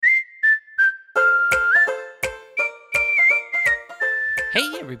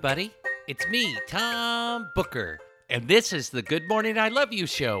Hey, everybody. It's me, Tom Booker. And this is the Good Morning I Love You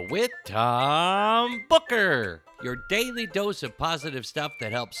show with Tom Booker. Your daily dose of positive stuff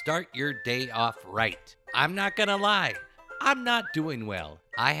that helps start your day off right. I'm not going to lie. I'm not doing well.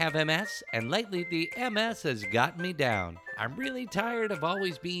 I have MS, and lately the MS has gotten me down. I'm really tired of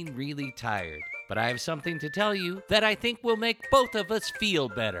always being really tired. But I have something to tell you that I think will make both of us feel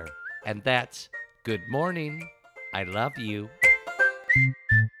better. And that's good morning. I love you.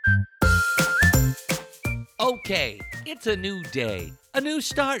 Okay, it's a new day, a new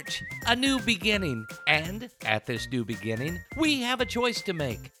start, a new beginning. And at this new beginning, we have a choice to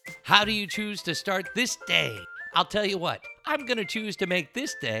make. How do you choose to start this day? I'll tell you what, I'm going to choose to make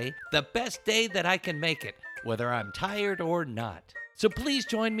this day the best day that I can make it, whether I'm tired or not. So please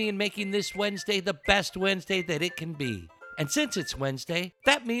join me in making this Wednesday the best Wednesday that it can be. And since it's Wednesday,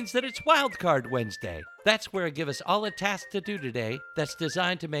 that means that it's Wildcard Wednesday. That's where I give us all a task to do today that's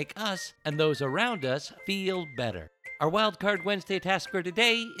designed to make us and those around us feel better. Our Wildcard Wednesday task for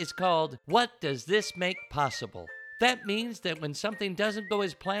today is called, What Does This Make Possible? That means that when something doesn't go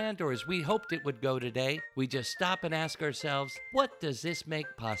as planned or as we hoped it would go today, we just stop and ask ourselves, what does this make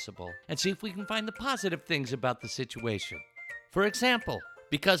possible? And see if we can find the positive things about the situation. For example,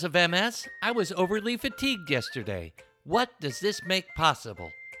 because of MS, I was overly fatigued yesterday. What does this make possible?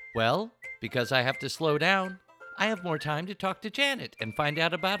 Well, because I have to slow down, I have more time to talk to Janet and find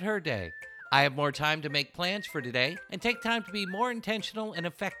out about her day. I have more time to make plans for today and take time to be more intentional and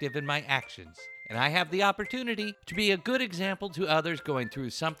effective in my actions. And I have the opportunity to be a good example to others going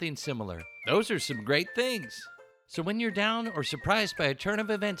through something similar. Those are some great things. So when you're down or surprised by a turn of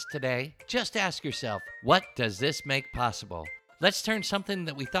events today, just ask yourself, what does this make possible? Let's turn something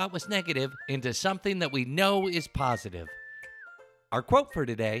that we thought was negative into something that we know is positive. Our quote for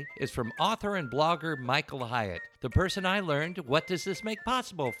today is from author and blogger Michael Hyatt, the person I learned What Does This Make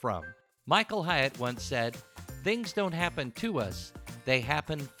Possible from. Michael Hyatt once said, "Things don't happen to us, they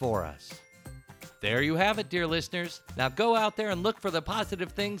happen for us." There you have it, dear listeners. Now go out there and look for the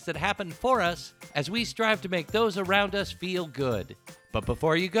positive things that happen for us as we strive to make those around us feel good. But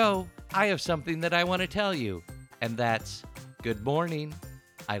before you go, I have something that I want to tell you, and that's good morning.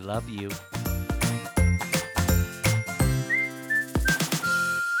 I love you.